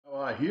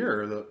I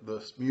hear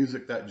the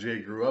music that Jay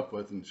grew up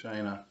with in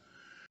China.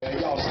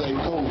 Hey, y'all stay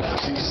cool.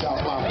 She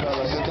shot my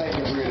fellas and thank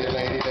you, pretty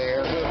lady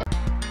there.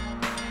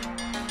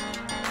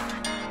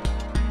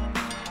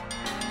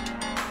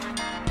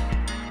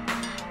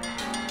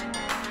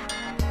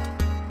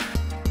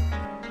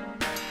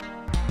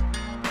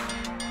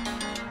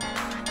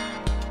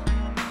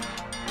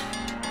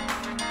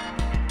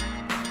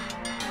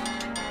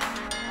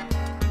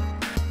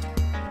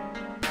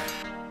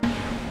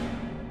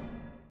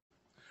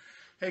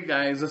 Hey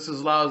guys, this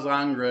is Lao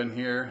Zangren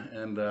here,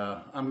 and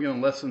I'm going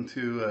to listen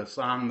to a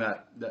song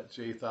that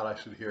Jay thought I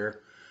should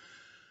hear.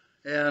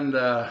 And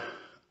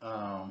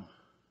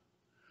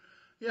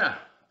yeah,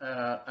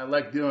 I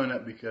like doing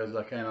it because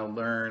I kind of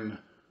learn,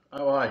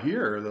 I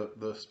hear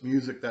the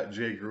music that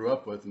Jay grew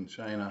up with in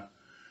China.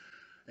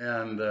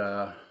 And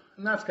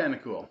that's kind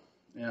of cool.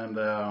 And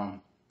I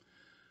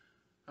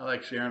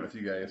like sharing it with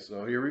you guys,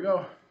 so here we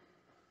go.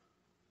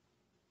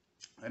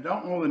 I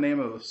don't know the name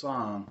of the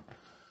song,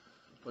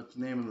 but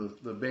the name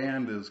of the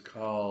band is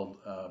called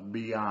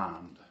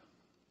Beyond.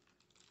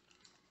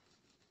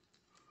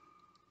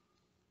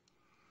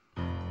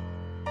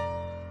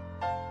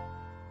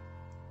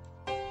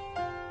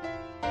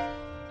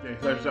 Okay,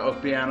 starts out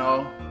with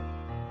piano.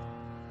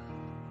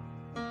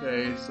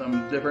 Okay,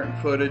 some different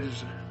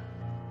footage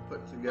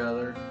put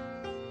together.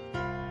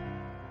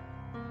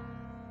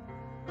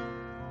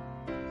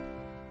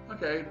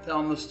 Okay,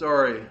 telling the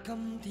story.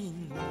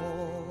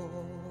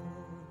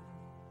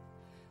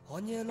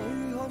 寒夜里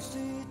看雪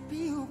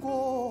飄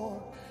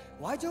過，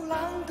懷着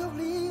冷卻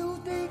了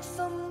的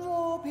心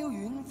窩飄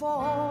遠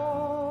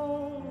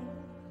方。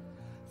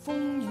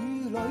風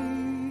雨裏。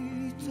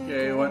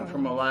Okay, went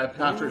from a live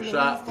concert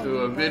shot to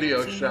a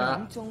video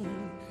shot to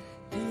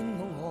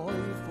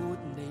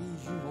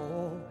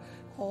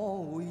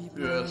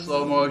a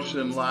slow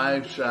motion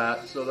live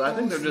shot. So I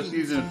think they're just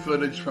using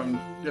footage from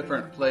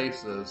different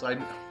places. I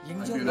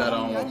do that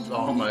on almost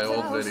all my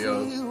old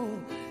videos.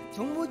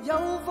 從沒有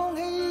放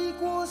棄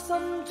過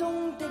心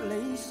中的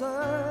理想，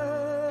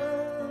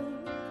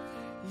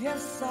一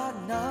剎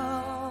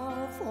那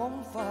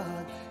彷彿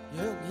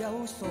若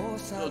有所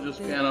失。 Still just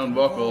piano and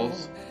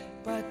vocals,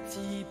 but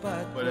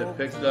it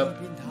picked up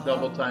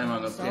double time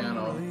on the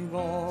piano.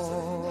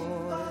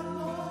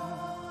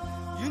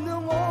 原諒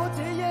我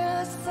這一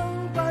生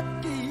不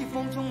羈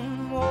放縱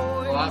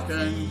愛自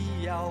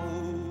由。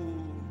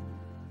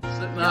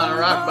 Sitting on a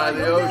rock by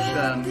the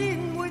ocean,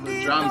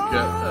 the drum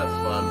kit, that's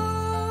fun.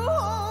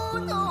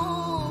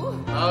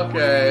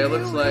 Okay, it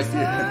looks like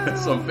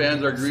some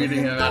fans are greeting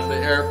him at the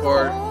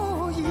airport.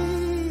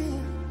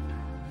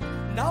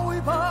 In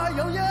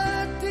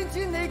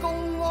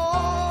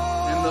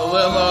the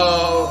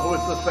limo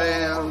with the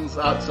fans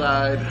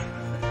outside.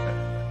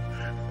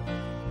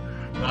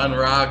 On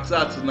rocks,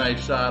 that's a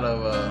nice shot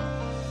of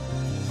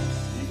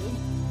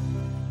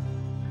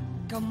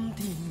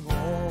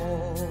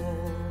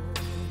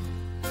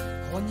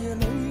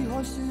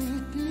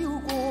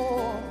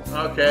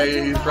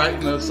Okay, he's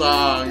writing the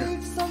song.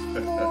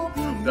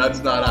 That's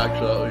not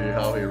actually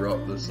how he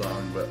wrote the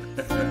song, but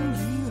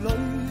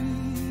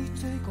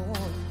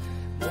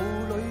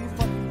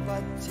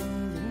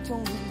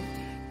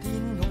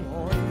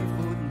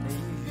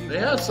they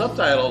have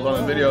subtitles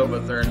on the video,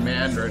 but they're in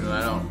Mandarin, and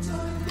I don't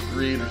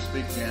read or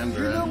speak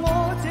Mandarin.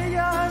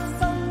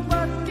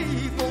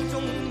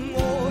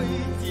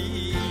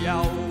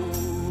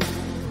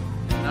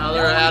 Now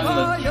they're adding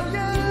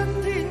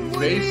the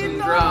bass and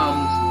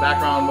drums,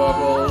 background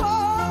vocals.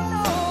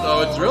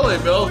 So it's really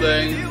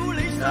building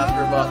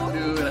after about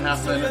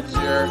 2.5 minutes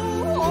here.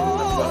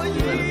 About 2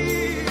 minutes.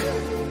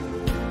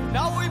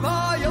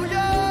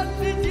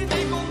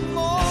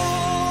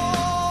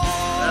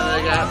 And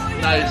they got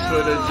nice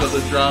footage of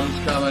the drums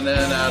coming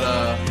in at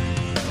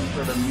some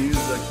sort of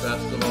music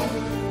festival.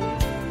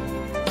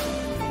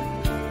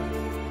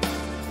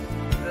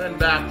 And then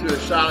back to a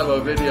shot of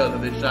a video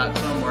that they shot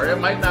somewhere. It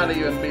might not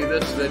even be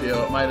this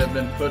video. It might have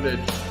been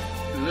footage.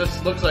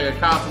 This looks like a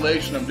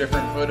compilation of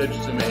different footage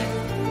to me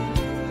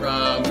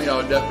from,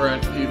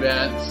 different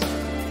events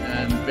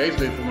and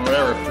basically from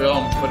whatever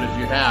film footage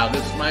you have.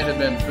 This might have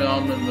been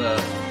filmed in the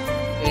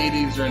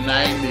 80s or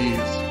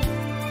 90s.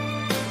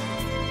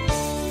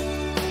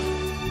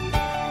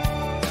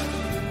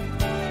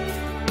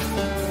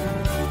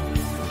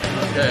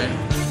 Okay.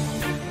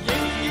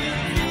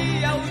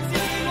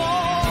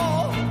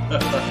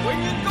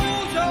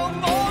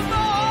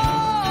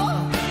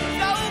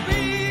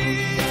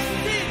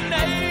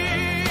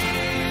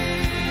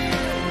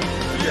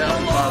 Yeah,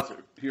 I'll pause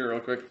here real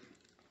quick.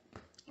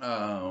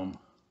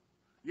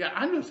 Yeah,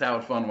 I'm just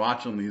having fun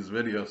watching these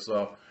videos,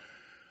 so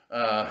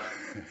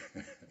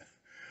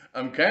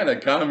I'm kind of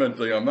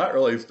commenting. I'm not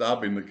really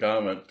stopping to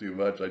comment too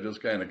much. I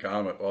just kind of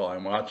comment while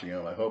I'm watching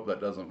them. I hope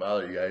that doesn't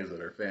bother you guys that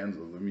are fans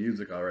of the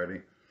music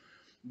already.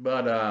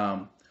 But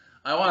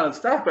I want to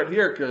stop it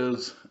here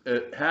because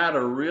it had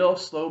a real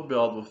slow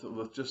build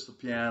with just the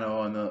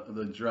piano and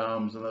the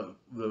drums and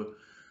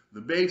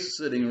the bass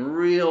sitting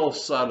real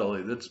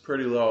subtly. That's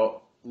pretty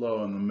low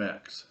in the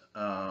mix.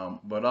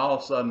 But all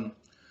of a sudden,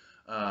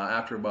 after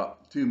after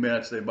about 2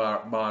 minutes, they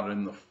bought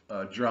in the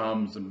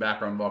drums and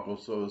background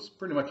vocals, so it was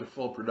pretty much a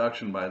full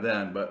production by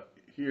then. But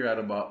here at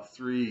about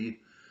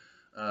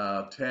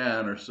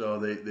 3:10 or so,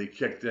 they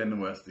kicked in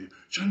with the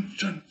chun,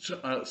 chun,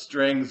 chun,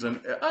 strings,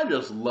 and I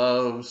just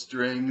love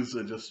strings.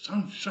 It just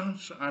chun, chun,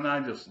 chun, and I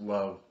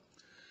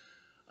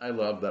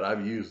love that.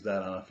 I've used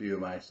that on a few of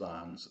my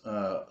songs.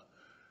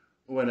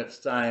 When it's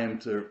time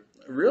to,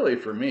 really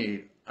for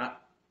me,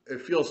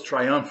 it feels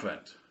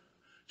triumphant.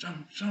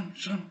 Chum, chum,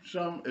 chum,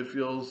 chum. It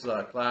feels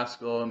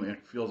classical, and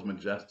it feels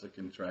majestic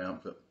and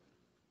triumphant.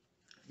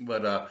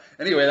 But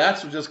anyway,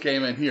 that's what just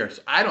came in here.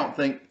 So I don't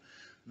think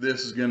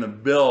this is going to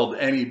build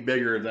any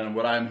bigger than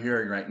what I'm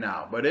hearing right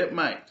now, but it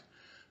might.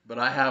 But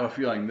I have a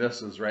feeling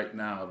this is right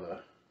now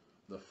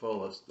the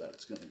fullest that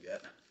it's going to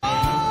get.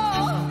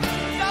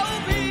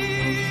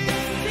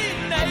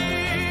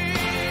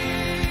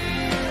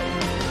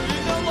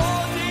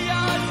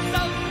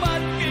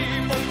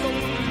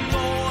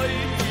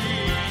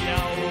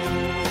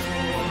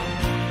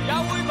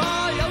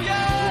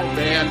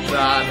 Band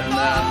shot, and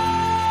then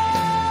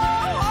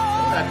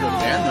back to a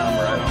band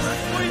number I don't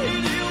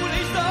recognize.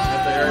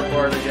 At the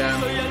airport again.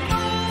 Maybe.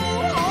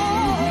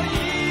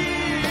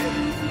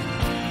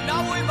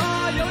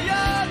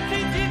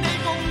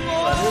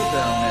 I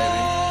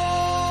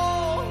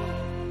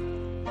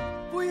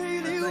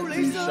think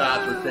these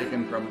shots were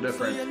taken from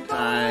different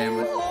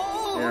time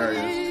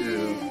areas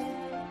too.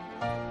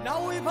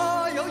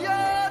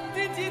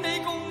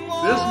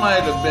 This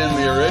might have been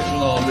the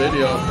original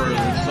video for the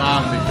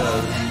song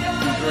because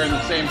he's wearing the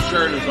same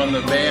shirt as when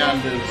the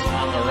band is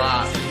on the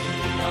rock.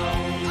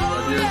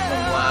 But here's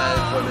some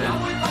live footage.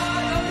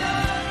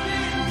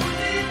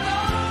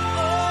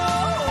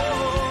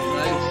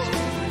 Nice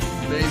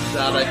bass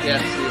shot. I can't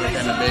see what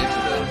kind of bass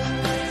it is.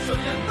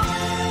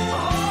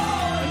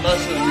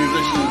 Unless the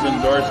musician is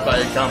endorsed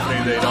by a company,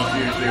 they don't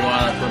usually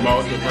want to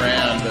promote the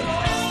brand.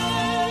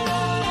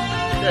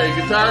 Okay,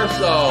 guitar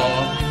solo.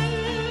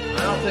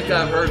 I don't think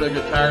I've heard a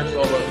guitar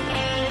solo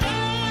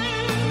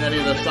in any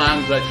of the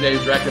songs that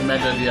Jay's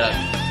recommended yet.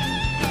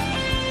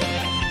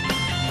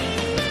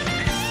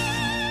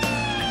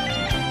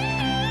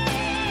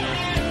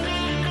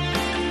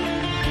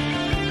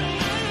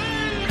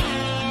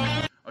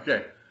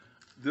 Okay,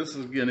 this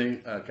is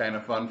getting kind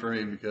of fun for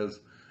me because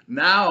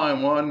now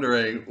I'm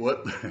wondering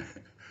what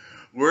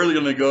where they're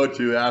going to go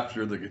to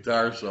after the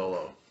guitar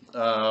solo.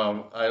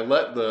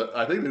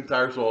 I think the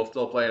guitar solo is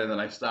still playing, and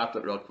then I stopped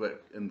it real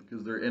quick, and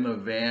because they're in a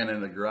van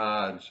in a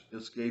garage,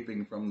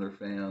 escaping from their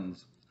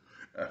fans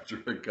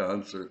after a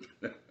concert,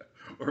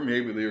 or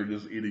maybe they were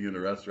just eating in a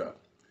restaurant.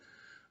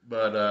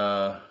 But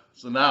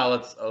so now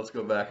let's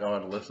go back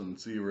on and listen and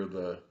see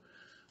where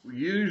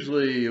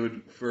usually it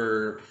would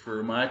for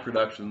my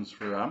productions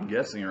I'm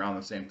guessing around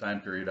the same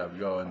time period I'd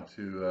go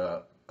into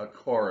a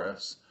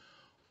chorus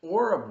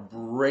or a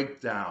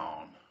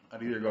breakdown.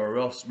 I'd either go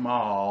real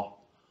small.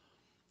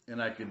 And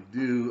I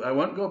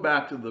wouldn't go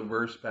back to the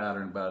verse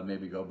pattern, but I'd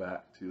maybe go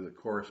back to the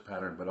chorus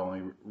pattern, but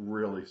only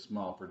really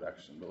small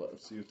production. But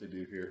let's see what they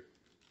do here.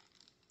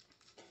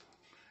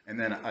 And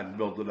then I'd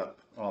build it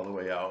up all the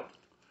way out.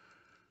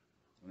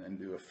 And then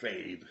do a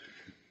fade.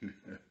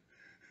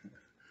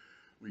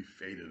 We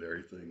faded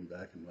everything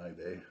back in my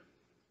day.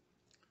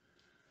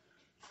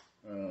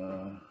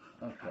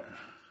 Okay.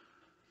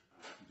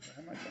 Do I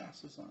have my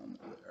glasses on?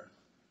 There.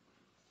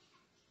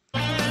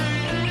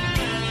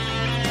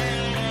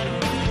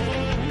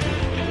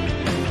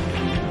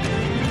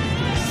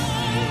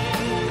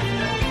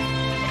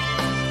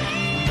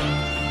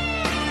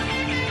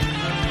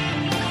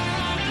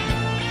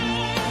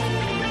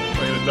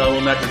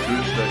 Double neck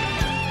acoustic.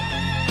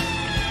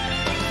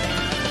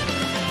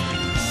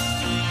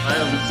 I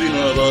haven't seen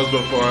one of those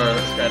before.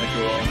 It's kind of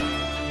cool.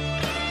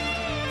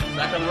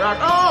 Back on the rock.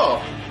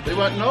 Oh! They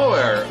went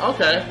nowhere.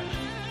 Okay.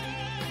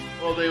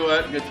 Well, they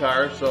went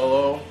guitar,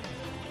 solo,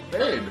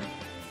 fade.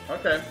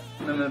 Okay.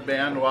 And then the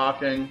band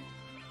walking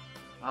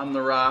on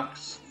the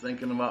rocks,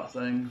 thinking about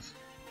things.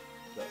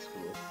 That's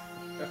cool.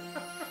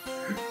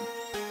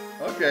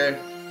 Okay.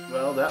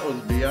 Well, that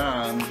was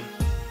Beyond.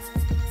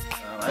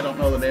 I don't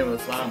know the name of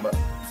the song, but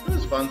it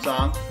was a fun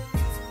song.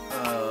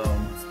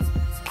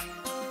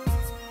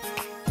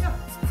 Yeah,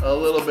 a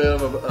little bit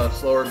of a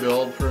slower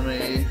build for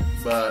me,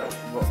 but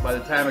by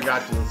the time I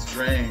got to the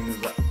strings,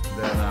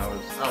 then I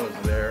was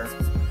there.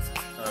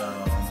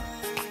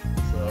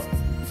 So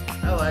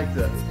I liked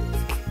it.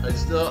 I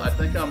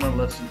think I'm gonna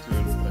listen to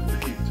a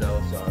Deep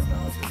Jello song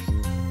now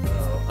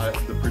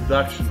because the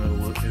production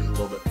is a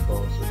little bit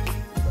closer to the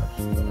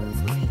production that I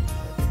appreciate.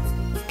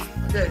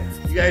 Okay,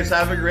 you guys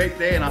have a great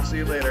day, and I'll see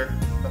you later.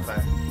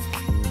 Bye-bye.